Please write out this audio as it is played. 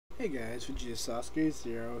Hey guys,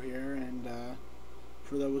 VegetaSasuke0 here, and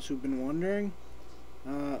for those who've been wondering,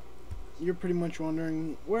 uh, you're pretty much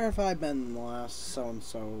wondering, where have I been in the last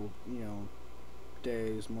so-and-so,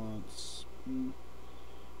 days, months?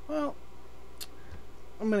 Well,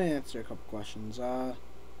 I'm gonna answer a couple questions. Well,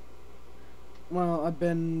 I've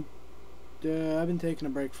been taking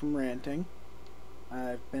a break from ranting.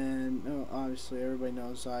 Obviously everybody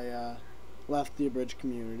knows I, left the Abridged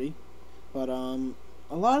community, but,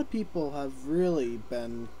 a lot of people have really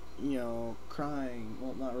been, crying,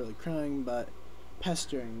 well, not really crying, but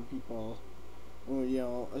pestering people,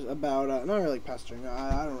 about, not really pestering,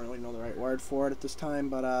 I don't really know the right word for it at this time,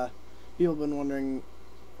 but, people have been wondering,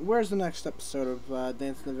 where's the next episode of,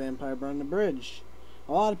 Dancing the Vampire Bund Abridged?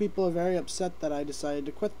 A lot of people are very upset that I decided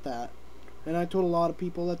to quit that, and I told a lot of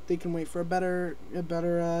people that they can wait for a better,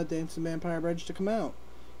 Dancing the Vampire Abridged to come out,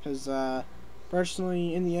 because,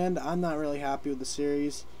 personally, in the end, I'm not really happy with the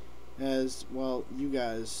series, as, well, you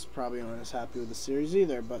guys probably aren't as happy with the series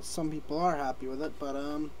either, but some people are happy with it, but,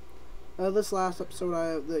 this last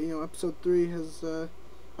episode, episode 3 has, I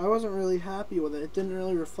wasn't really happy with it. It didn't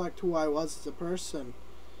really reflect who I was as a person.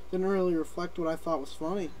 It didn't really reflect what I thought was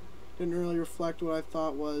funny. It didn't really reflect what I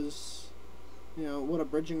thought was, what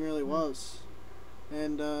abridging really was.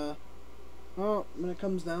 And, well, when it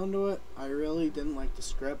comes down to it, I really didn't like the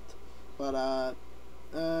script. But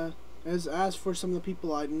as for some of the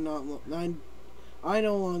people I no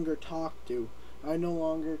longer talk to, I no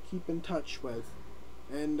longer keep in touch with,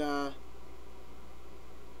 and I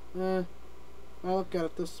look at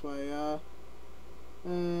it this way.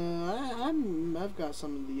 I've got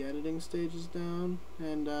some of the editing stages down,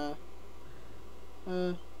 and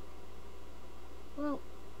we'll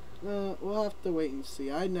have to wait and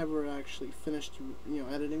see. I never actually finished,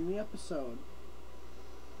 editing the episode.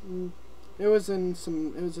 It was in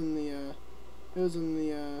the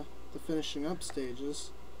finishing up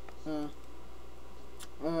stages. I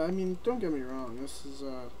mean, don't get me wrong. This is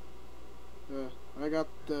I got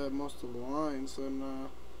most of the lines, and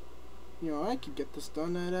I could get this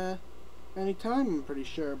done at any time. I'm pretty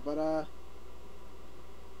sure, but I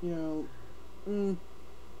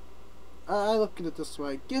look at it this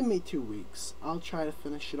way: give me 2 weeks. I'll try to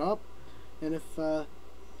finish it up, and if it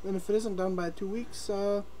isn't done by 2 weeks,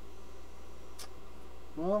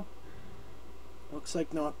 well, looks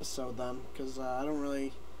like no episode then, because I don't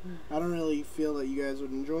really feel that you guys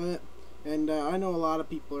would enjoy it, and I know a lot of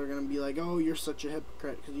people are gonna be like, "Oh, you're such a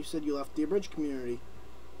hypocrite because you said you left the Abridged community."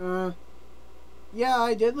 Yeah,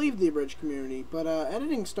 I did leave the Abridged community, but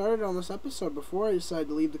editing started on this episode before I decided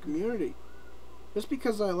to leave the community. Just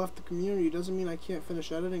because I left the community doesn't mean I can't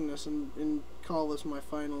finish editing this and call this my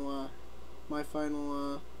final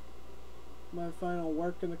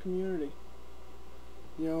work in the community.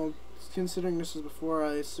 Considering this is before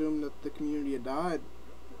I assumed that the community had died.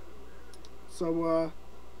 So,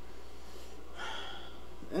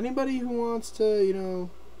 anybody who wants to really,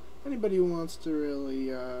 anybody who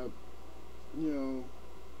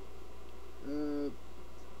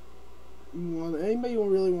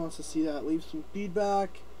really wants to see that, leave some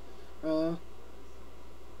feedback, and,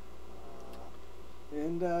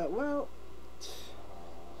 well,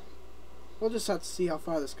 we'll just have to see how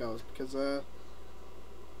far this goes, because,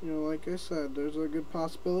 like I said, there's a good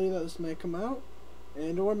possibility that this may come out,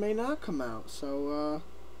 and or may not come out, so,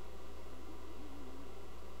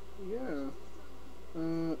 yeah,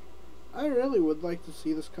 I really would like to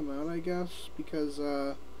see this come out, I guess, because,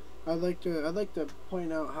 I'd like to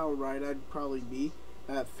point out how right I'd probably be,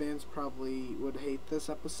 that fans probably would hate this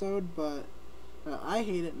episode, but, I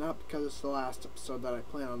hate it not because it's the last episode that I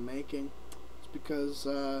plan on making, it's because,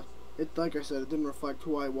 like I said, it didn't reflect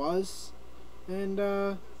who I was, and,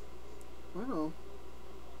 I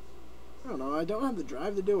don't know, I don't have the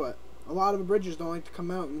drive to do it. A lot of abridgers don't like to come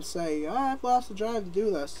out and say, I've lost the drive to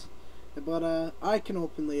do this. But, I can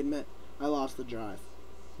openly admit I lost the drive.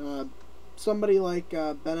 Somebody like,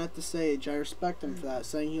 Bund TAS, I respect him for that,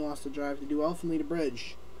 saying he lost the drive to do Elfenlied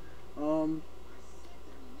Abridged. I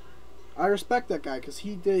respect that guy, because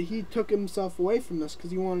he took himself away from this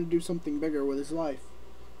because he wanted to do something bigger with his life.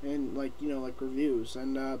 And, like reviews.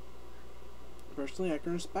 And, personally, I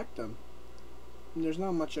can respect him. And there's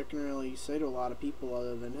not much I can really say to a lot of people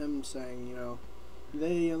other than him saying,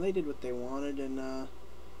 they did what they wanted, and,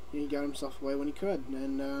 he got himself away when he could,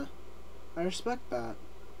 and, I respect that.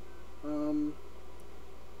 A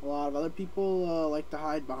lot of other people, like to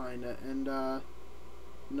hide behind it, and,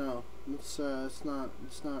 no, it's not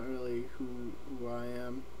really who I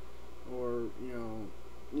am, or, who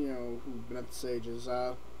Bund TAS is.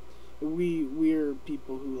 We're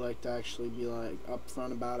people who like to actually be like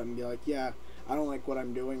upfront about it and be like, yeah, I don't like what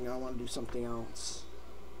I'm doing. I want to do something else.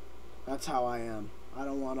 That's how I am. I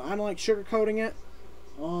don't like sugarcoating it.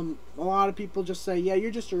 A lot of people just say, yeah,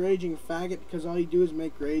 you're just a raging faggot because all you do is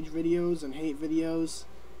make rage videos and hate videos.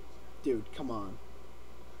 Dude, come on.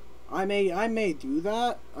 I may do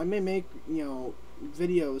that. I may make,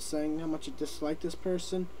 videos saying how much I dislike this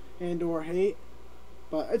person and or hate.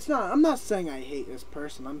 But I'm not saying I hate this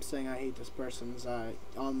person. I'm saying I hate this person's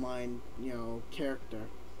online, character.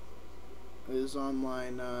 This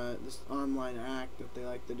online act that they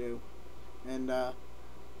like to do. And,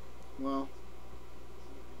 well,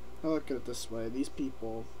 I look at it this way. These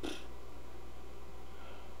people,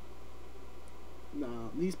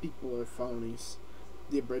 these people are phonies.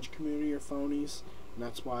 The Abridged community are phonies. And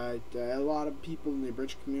that's why a lot of people in the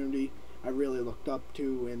Abridged community I really looked up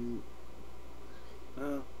to, and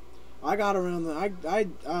I got around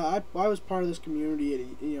I was part of this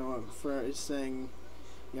community, for saying,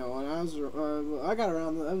 when I was I got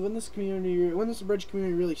around when this Abridged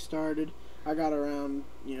community really started. I got around,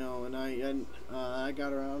 and I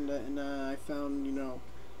got around it, and I found,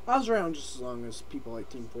 I was around just as long as people like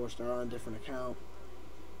Team 4-Star on a different account.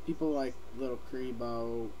 People like Little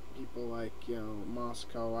Krebo, people like,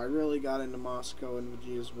 Moscow. I really got into Moscow and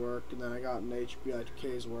Vegeta's work, and then I got into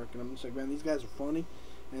HBI2K's work, and I'm just like, man, these guys are funny.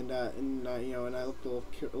 And I looked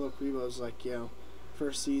at Little Krebo's, like,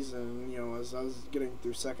 first season, as I was getting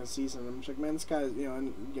through second season, I'm just like, man, this guy,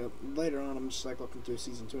 and later on, I'm just like looking through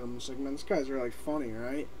season 2, and I'm just like, man, this guy's really funny,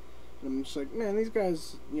 right? And I'm just like, man, these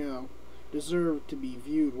guys, deserve to be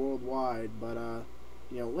viewed worldwide, but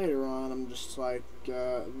later on, I'm just like,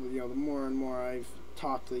 the more and more I've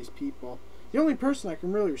talked to these people, the only person I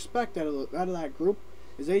can really respect out of that group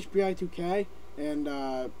is HBI2K and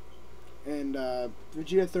Vegeta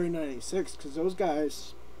 3096, because those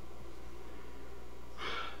guys,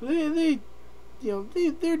 they're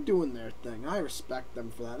doing their thing. I respect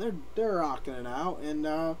them for that. They're rocking it out, and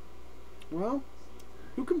well,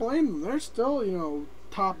 who can blame them? They're still,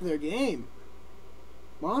 top of their game.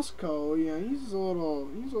 Moscow, he's a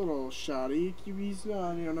little shoddy. He's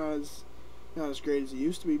not as great as he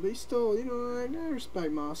used to be, but he's still, I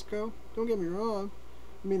respect Moscow. Don't get me wrong.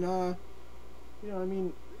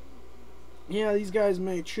 Yeah, these guys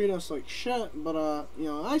may treat us like shit, but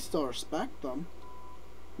I still respect them.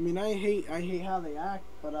 I hate how they act,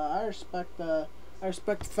 but I respect the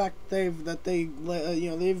fact that they've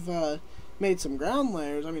made some ground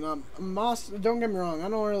layers. Don't get me wrong.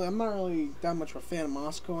 I'm not really that much of a fan of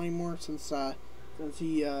Moscow anymore since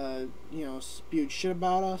he spewed shit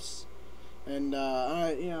about us, and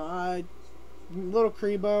Little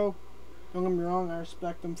Krebo. Don't get me wrong. I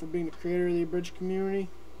respect him for being the creator of the Abridged community.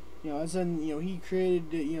 As in, he created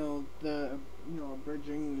the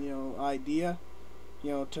abridging idea.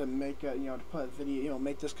 To make to put a video,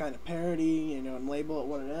 make this kind of parody, and label it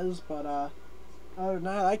what it is. But other than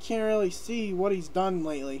that, I can't really see what he's done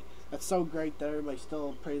lately that's so great that everybody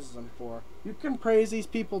still praises him for. You can praise these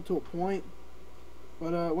people to a point,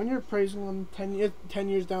 but when you're praising them 10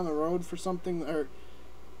 years down the road for something, or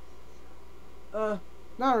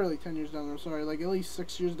not really 10 years down the road, sorry, like at least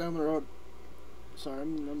 6 years down the road. Sorry,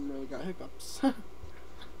 I'm really got hiccups.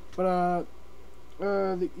 But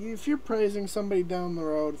if you're praising somebody down the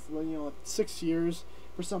road for 6 years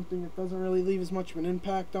for something that doesn't really leave as much of an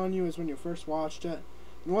impact on you as when you first watched it,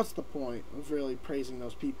 then what's the point of really praising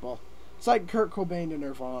those people? It's like Kurt Cobain to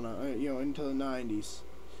Nirvana, into the 90s.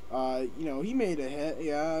 He made a hit,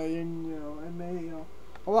 yeah, and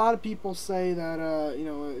a lot of people say that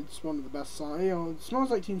it's one of the best songs. It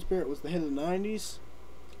Smells Like Teen Spirit was the hit of the 90s,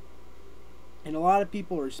 and a lot of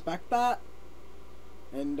people respect that.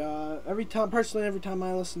 And every time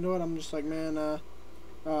I listen to it, I'm just like, man,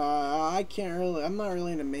 I'm not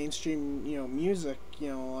really into mainstream, music,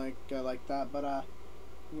 like that. But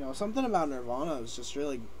something about Nirvana is just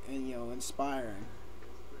really, inspiring.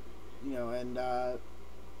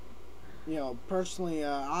 Personally,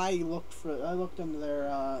 I looked into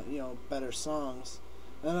their, better songs.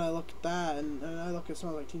 And then I look at that, and I look at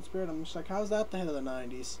Smells Like Teen Spirit. I'm just like, how's that the hit of the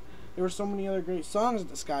 90s? There were so many other great songs that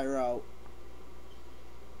this guy wrote.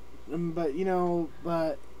 But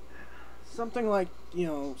something like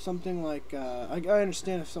I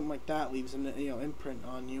understand if something like that leaves an imprint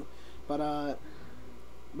on you, but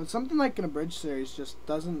something like an Abridged series just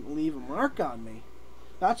doesn't leave a mark on me.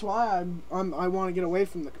 That's why I want to get away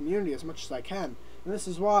from the community as much as I can, and this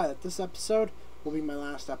is why this episode will be my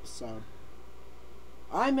last episode.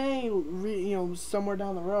 I may somewhere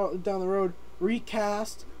down the road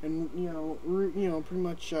recast and pretty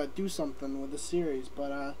much do something with the series,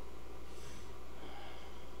 but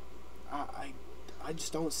I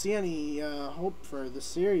just don't see any hope for the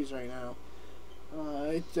series right now.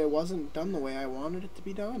 it wasn't done the way I wanted it to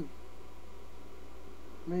be done.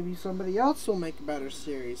 Maybe somebody else will make a better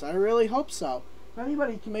series. I really hope so. If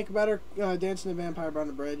anybody can make a better Dancing the Vampire Bund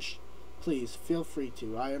Abridged, please feel free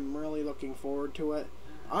to. I am really looking forward to it.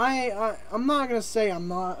 I'm not gonna say I'm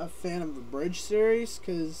not a fan of the Abridged series,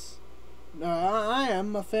 because I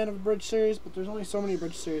am a fan of the Abridged series, but there's only so many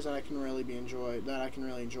Abridged series that I can really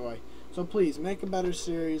enjoy. So please make a better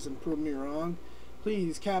series and prove me wrong.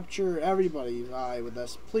 Please capture everybody's eye with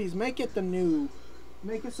this. Please make it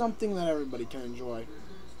make it something that everybody can enjoy.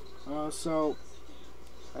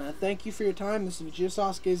 Thank you for your time. This is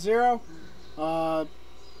VegetaSasuke0.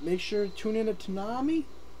 Make sure to tune in to Toonami.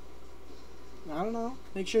 I don't know.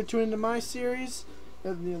 Make sure to tune into my series.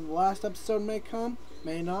 The last episode may come,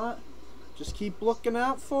 may not. Just keep looking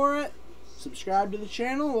out for it. Subscribe to the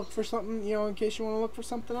channel. Look for something, in case you want to look for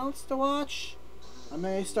something else to watch. I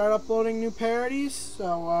may start uploading new parodies,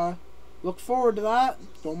 so look forward to that.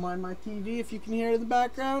 Don't mind my TV if you can hear it in the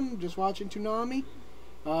background. Just watching Toonami.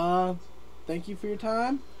 Thank you for your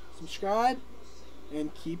time. Subscribe and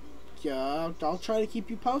I'll try to keep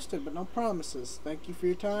you posted, but no promises. Thank you for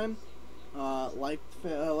your time. Like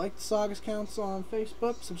the Sagas Council on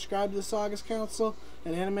Facebook. Subscribe to the Sagas Council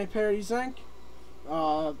and Anime Parodies Inc.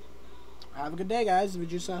 Have a good day, guys.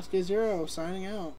 VegetaSasuke0 signing out.